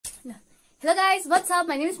Hello guys, what's up?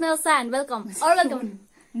 My name is Melsa and welcome. Or welcome.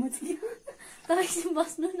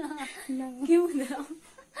 बस्नु न के हुँदैन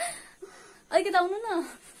अलिकति आउनु न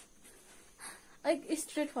अलिक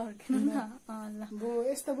स्ट्रेट फर्किनु न ल बो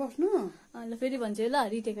यस्तो बस्नु ल फेरि भन्छु ल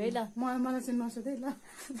रिटेको है ल मलाई चाहिँ नसोधै ल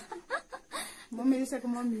म मेलिसाको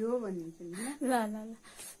मम्मी हो भनिदिन्छु नि ल ल ल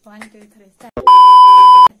 1 2 3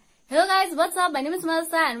 Hello guys, what's up? My name is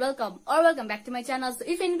Melsa and welcome back to my channel. So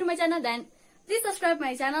if you're new to my channel, then please subscribe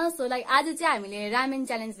my channel. So like आज चाहिँ हामीले ramen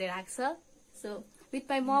challenge लिएर आएको छ. So with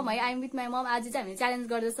my mom, I'm with my mom. आज चाहिँ हामीले challenge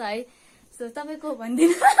गर्दैछ है. So तपाईको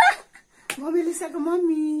भन्दिनु म मेलिसाको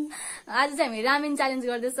मम्मी आज चाहिँ हामी ramen challenge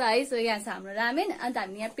गर्दैछ है. So यहाँ छ हाम्रो ramen अनि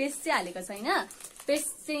हामीले यहाँ पेस्ट चाहिँ हालेको छैन. पेस्ट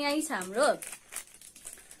चाहिँ यही छ हाम्रो.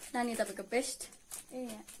 नानी तपाईको पेस्ट ए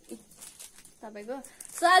तपाईको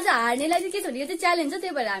सो आज हार्नेलाई चाहिँ के छ भने यो चाहिँ च्यालेन्ज हो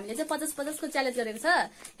त्यही भएर हामीले चाहिँ 50-50 को च्यालेन्ज गरेको छ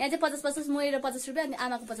यहाँ चाहिँ 50-50 मेरो 50 रुपैयाँ अनि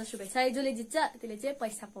आमाको 50 रुपैयाँ छ जसले जित्छ त्यसले चाहिँ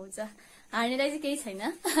पैसा पाउँछ हार्नेलाई चाहिँ केही छैन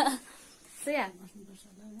सो यहाँ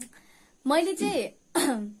मैले चाहिँ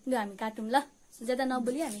ल हामी काटौँ ल ज्यादा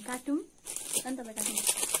नबोली हामी काटौँ अनि तपाईँ काट्नु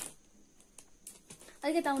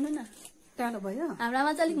अलिकति आउनु न टाढो भयो हाम्रो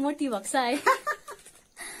आमा चाहिँ अलिक मोटी भएको छ है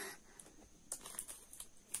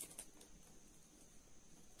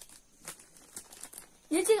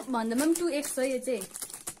यो चाहिँ भन्दामा पनि 2x हो यो चाहिँ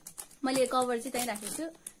मैले कभर चाहिँ त्यहीँ राखेको छु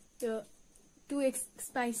यो 2x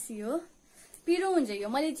स्पाइसी हो पिरो हुन्छ यो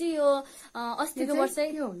मैले चाहिँ यो अस्तिको वर्ष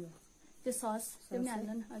त्यो सस त्यो पनि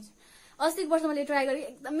हाल्नु न हजुर अस्तिको वर्ष मैले ट्राई गरेँ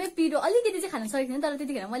एकदमै पिरो अलिकति चाहिँ खान सकेको थिएँ तर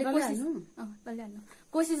त्यतिखेर मैले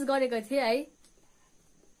कोसिस गरेको थिएँ है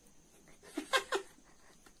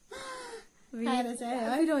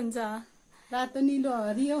पिरो हुन्छ रातो निलो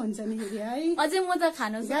हरियो हुन्छ नि फेरि है अझै म त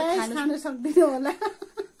खान सक्दिनँ होला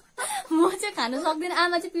म चाहिँ खान सक्दिनँ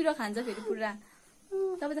आमा चाहिँ पिरो खान्छ फेरि पुरा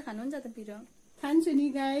तपाईँ त खानुहुन्छ त पिरो खान्छु नि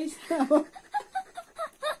गाइस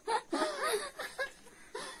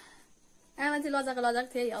आमा चाहिँ लजाक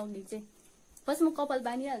थिए अघि चाहिँ फर्स्ट म कपाल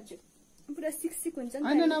बानिहाल्छु पुरा सिक हुन्छ नि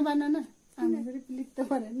होइन नबान न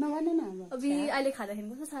नबान न अब अहिले खाँदाखेरि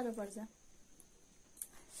कस्तो साह्रो पर्छ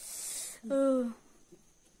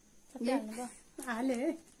सबै हाल्नु हाले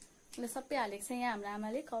ल सबै हालेको छ यहाँ हाम्रो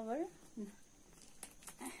आमाले कभर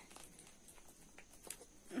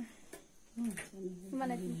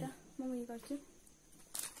मलाई त म उयो गर्छु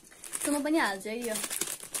म पनि हाल्छु है यो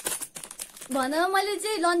भन मैले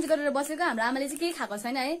चाहिँ लन्च गरेर बसेको हाम्रो आमाले चाहिँ केही खाएको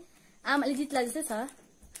छैन है आमाले जित्ला जस्तै छ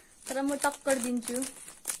तर म टक्कर दिन्छु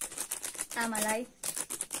आमालाई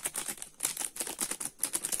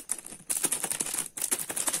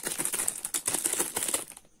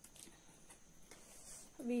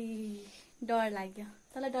डर लाग्यो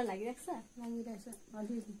तँलाई डर लागिरहेको छ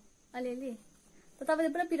अलिअलि त तपाईँले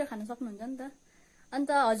पुरा पिरो खान सक्नुहुन्छ नि त अन्त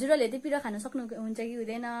हजुरहरूले चाहिँ पिरो खान सक्नुहुन्छ कि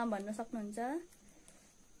हुँदैन भन्न सक्नुहुन्छ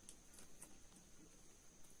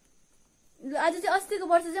आज चाहिँ अस्तिको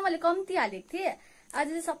वर्ष चाहिँ मैले कम्ती हालेको थिएँ आज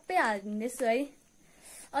चाहिँ सबै हालिदिँदैछु है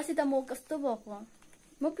अस्ति त म कस्तो भएको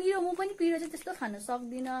म पनि पिरो चाहिँ त्यस्तो खान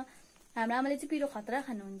सक्दिनँ हाम्रो आमाले चाहिँ पिरो खतरा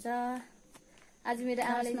खानुहुन्छ आज मेरो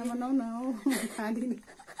आमाले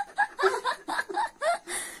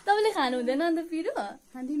तपाईँले खानु हुँदैन अन्त पिरो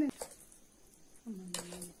खाँदिन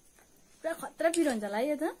पुरा खतरा पिरो हुन्छ होला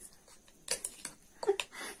यो त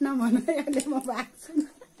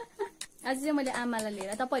आज चाहिँ मैले आमालाई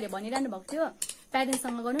लिएर तपाईँहरूले भनिरहनु भएको थियो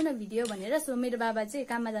प्यारेन्ट्ससँग गर्नु न भिडियो भनेर सो मेरो बाबा चाहिँ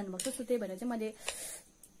काममा जानुभएको थियो सो त्यही भएर चाहिँ मैले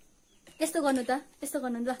यस्तो गर्नु त यस्तो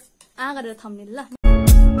गर्नु ल गरेर थम्ने ल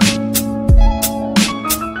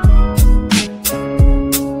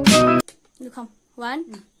लुखम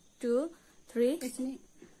 1 2 3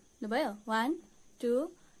 ल भयो 1 2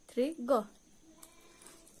 3 गो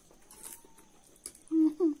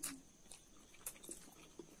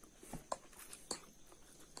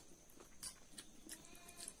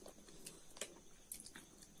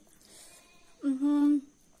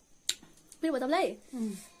पिरो भयो तपाईँलाई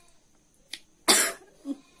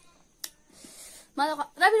मलाई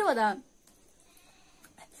खतरा पिरो भयो त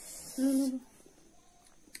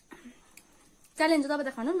च्यालेन्ज तपाईँ त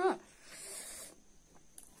खानु न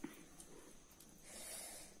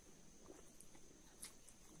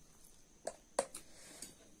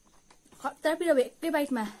खतरा पिरो भयो एकै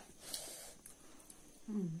बाइटमा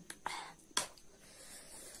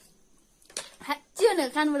ह्याच्ची भनेर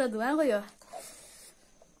कानबाट धुवा गयो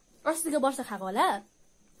अस्तिको वर्ष खाएको होला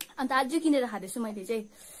अन्त आज किनेर खाँदैछु मैले चाहिँ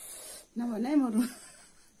नभन है मरु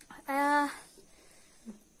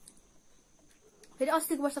फेरि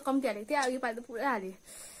अस्तिको वर्ष कम्ती हालेको थिएँ यो पालि त पुरा हालेँ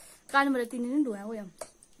कानबाट तिनी नै धुवा गयो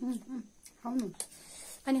खाउनु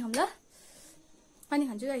पानी खाऊँ ल पानी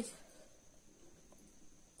खान्छु गाइस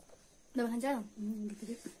दबाई खान्छ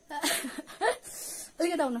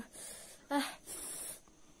अलिकति आउनु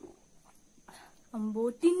अम्बो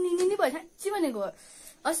 3 दिन नै भयो साँच्ची भनेको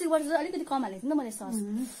 80 वर्ष अलिकति कम हालेको नि त मैले सस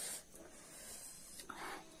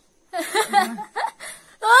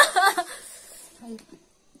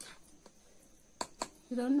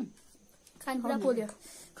खानु पुरा पोल्यो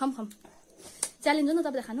खम च्यालेन्ज हो नि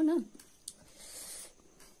तपाईँले खानु न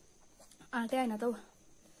आँटै आएन त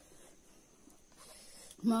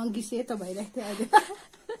म अघि सेतो भइरहेको थिएँ अहिले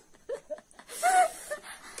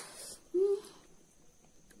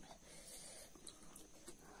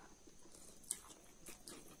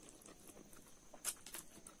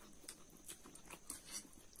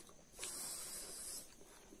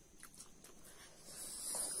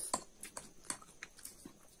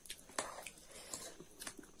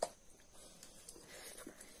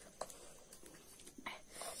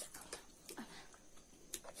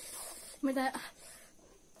मेरो त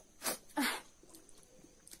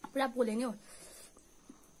पुरा पोले नि हो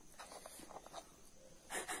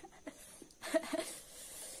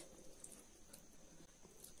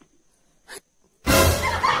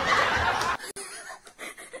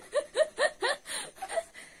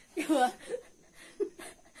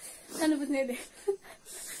जानु बुझ्ने दे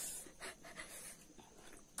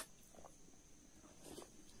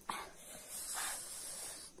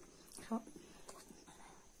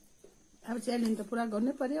अब च्यालेन्ज त पुरा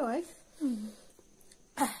गर्नै पर्यो है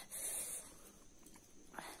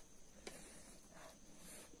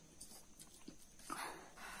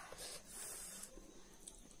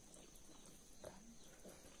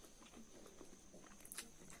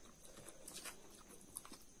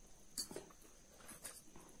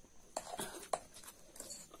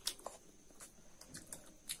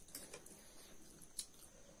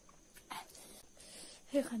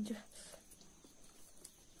हे खान्छु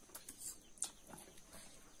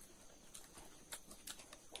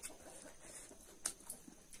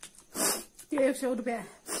त्यो 100 रुपियाँ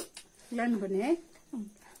लानुपर्ने है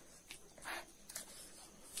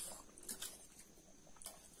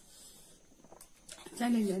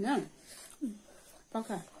च्यालेन्ज होइन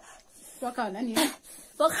पक्का होला नि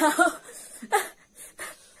पक्का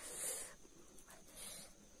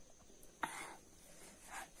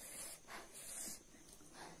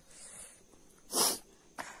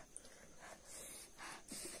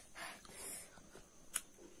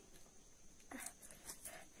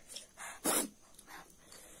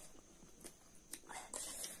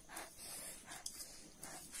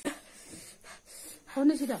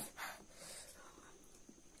आउनु छिटो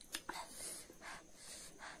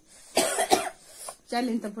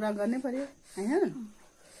च्यालेन्ज त पुरा गर्नै पर्यो होइन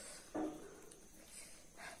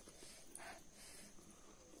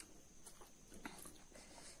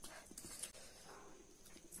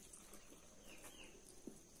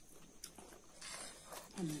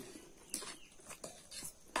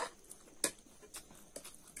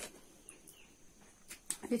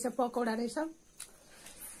यो चाहिँ पकौडा रहेछ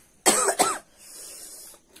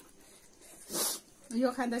यो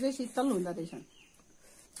खाँदा चाहिँ शीतल हुँदो रहेछ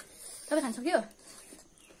तपाईँ खान सक्यो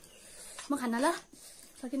म खान्न ल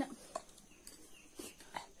सकिन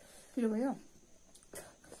पिरो भयो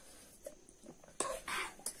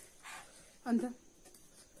अन्त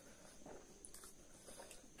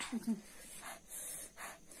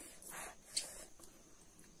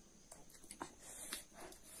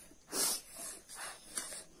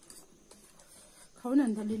खाऊ न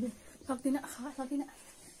अन्त लिली सक्दिनँ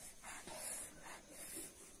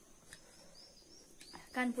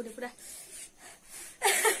कान पुऱ्यो पुरा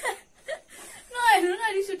नहेर्नु न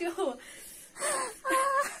रिस उठ्यो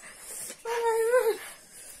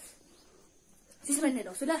चिसो पानी लिएर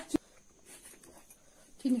आउँछु ल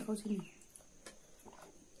चिनी खाउँछु नि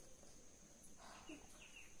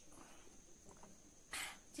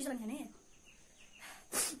चिसो पानी खाने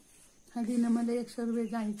खाँदिनँ मैले 100 रुपियाँ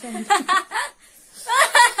चाहिन्छ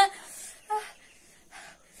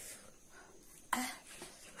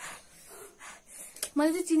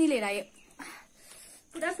मैले चाहिँ चिनी लिएर आएँ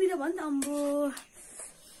पुरा पिरो भयो नि त अम्बो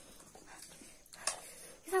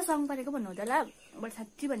के सङ परेको भन्नु हुँदा ल मैले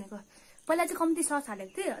साँच्ची भनेको पहिला चाहिँ कम्ती सस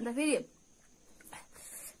हालेको थिएँ अन्त फेरि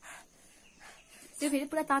त्यो फेरि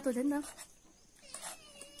पुरा तातो थियो नि त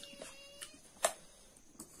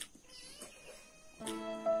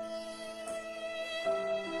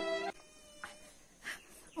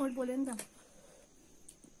ओट बोल्यो नि त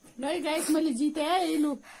ल गाइस मैले जितेँ है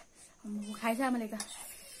लु खाएछ आमाले त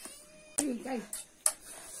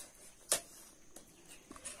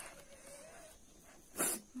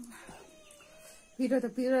पिरो त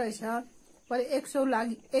पिरो रहेछ पर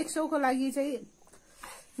 100 को लागि चाहिँ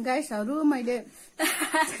गाइसहरू मैले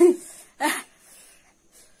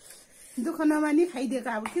दुःख नमानी खाइदिएको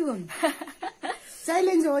अब के गर्नु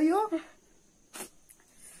च्यालेन्ज हो यो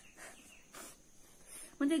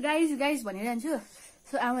म चाहिँ गाइज गाइज भनिरहन्छु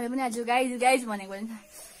सो आमाले पनि आज गाइज गाइज भनेको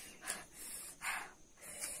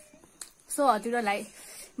सो हजुरहरूलाई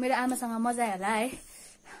मेरो आमासँग मजा आयो होला है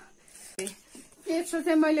 100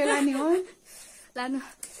 चाहिँ मैले लाने हो लानु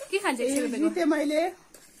के खान्छ 100 रुपियाँको जिते मैले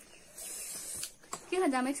के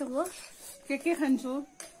खान्छ आमा 100 को के खान्छु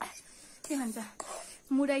के खान्छ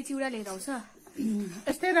मुराई चिउरा लिएर आउँछ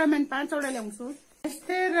यस्तै रामेन 5 वटा ल्याउँछु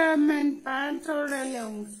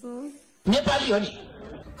नेपाली हो नि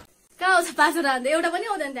कहाँ आउँछ 5 वटा अन्त एउटा पनि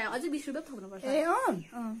आउँदैन त्यहाँ अझै 20 रुपियाँ थप्नुपर्छ ए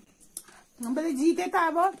अँ मैले जिते त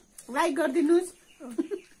अब लाइक गरिदिनुहोस्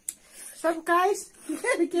सब्सक्राइब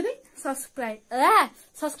के रे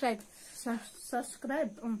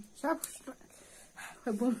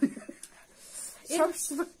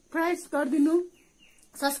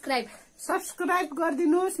सब्सक्राइब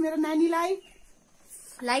गरिदिनुहोस् मेरो नानीलाई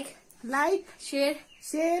लाइक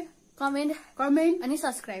शेयर कमेन्ट अनि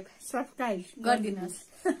सब्सक्राइब गरिदिनुहोस्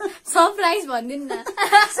सरप्राइज भनिदिनु न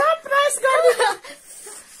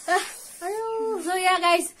सो या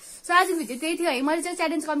गाइस सो आजको भिडियो त्यही थियो है मैले चाहिँ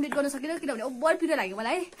च्यालेन्ज कम्प्लिट गर्न सकिनँ किनभने ओभर पिरो लाग्यो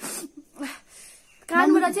मलाई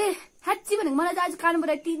कानबाट चाहिँ साँच्ची भनेको मलाई चाहिँ आज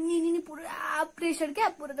कानबाट टिनी पुरा प्रेसर क्या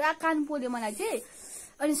पुरा कान पोल्यो मलाई चाहिँ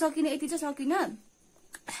अनि सकिनँ यति चाहिँ सकिनँ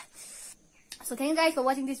So thank you guys for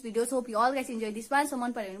watching this video. So hope you all guys enjoyed this one. So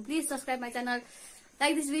मन पर्यो भने please subscribe my channel,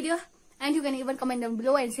 like this video, and you can even comment down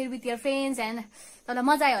below and share with your friends. And तपाईँलाई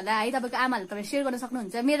मजा आयो होला है तपाईँको आमाहरूले तपाईँ सेयर गर्न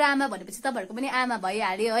सक्नुहुन्छ मेरो आमा भनेपछि तपाईँहरूको पनि आमा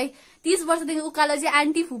भइहाल्यो है 30 वर्षदेखि उकालो चाहिँ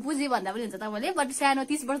आन्टी फुपू जे भन्दा पनि हुन्छ तपाईँले बट सानो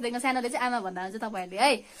 30 वर्षदेखि सानोले चाहिँ आमा भन्दा हुन्छ तपाईँहरूले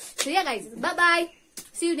है. So yeah guys, bye bye,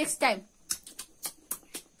 see you next time.